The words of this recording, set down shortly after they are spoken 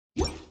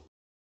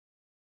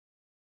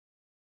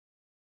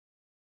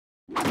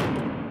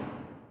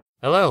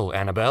Hello,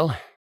 Anabel.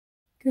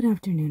 Good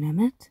afternoon,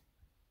 Emmet.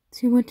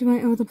 To what do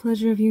I owe the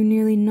pleasure of you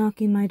nearly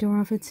knocking my door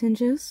off its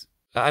hinges?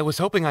 I was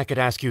hoping I could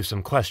ask you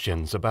some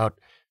questions about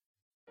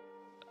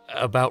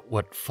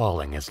what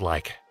falling is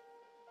like.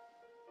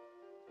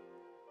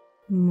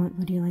 What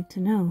would you like to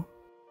know?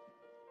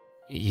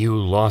 You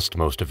lost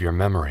most of your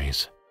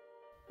memories.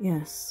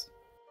 Yes.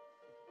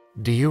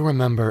 Do you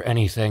remember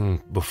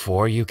anything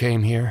before you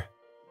came here?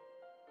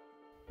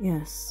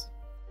 Yes.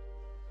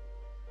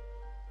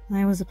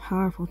 I was a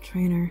powerful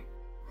trainer.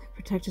 I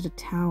protected a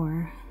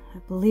tower. I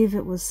believe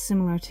it was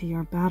similar to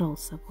your battle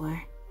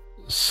subway.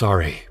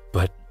 Sorry,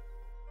 but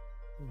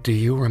do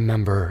you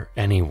remember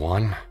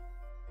anyone?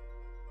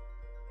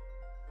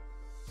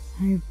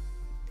 I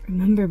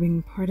remember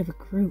being part of a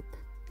group.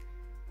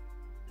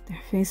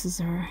 Their faces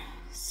are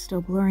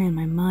still blurry in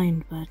my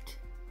mind, but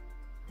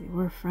we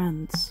were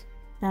friends.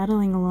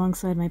 Battling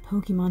alongside my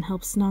Pokemon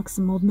helps knock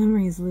some old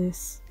memories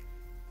loose.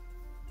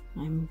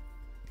 I'm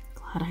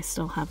glad I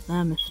still have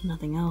them, if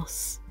nothing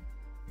else.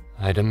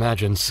 I'd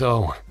imagine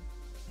so.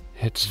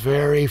 It's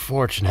very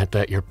fortunate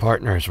that your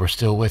partners were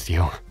still with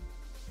you.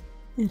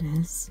 It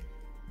is.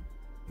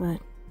 But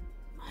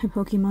my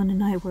Pokemon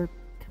and I were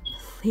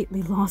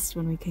completely lost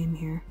when we came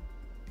here.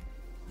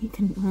 We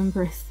couldn't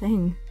remember a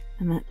thing,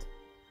 Emmet.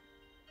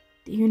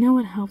 Do you know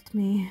what helped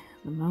me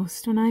the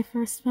most when I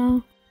first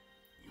fell?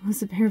 It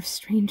was a pair of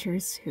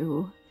strangers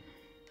who,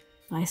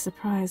 by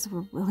surprise,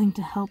 were willing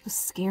to help a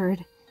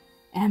scared,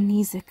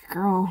 amnesic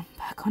girl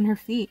back on her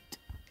feet.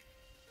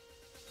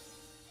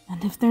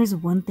 And if there's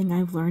one thing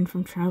I've learned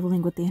from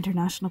traveling with the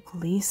international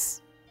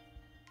police,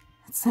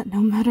 it's that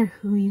no matter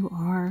who you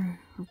are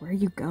or where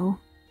you go,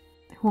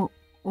 there will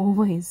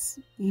always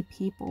be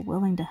people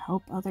willing to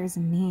help others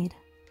in need.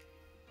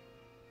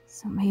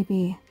 So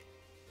maybe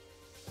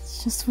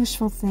it's just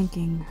wishful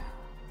thinking.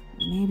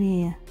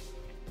 Maybe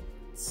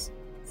it's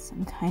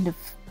some kind of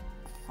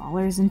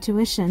faller's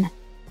intuition.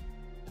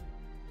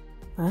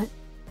 But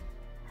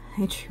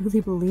I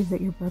truly believe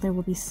that your brother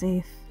will be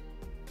safe.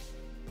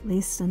 At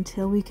least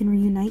until we can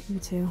reunite you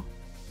two.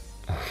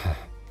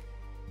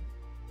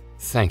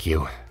 Thank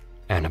you,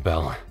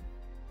 Anabel.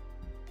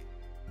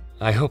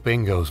 I hope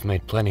Ingo's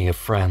made plenty of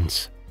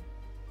friends,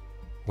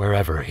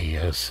 wherever he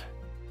is.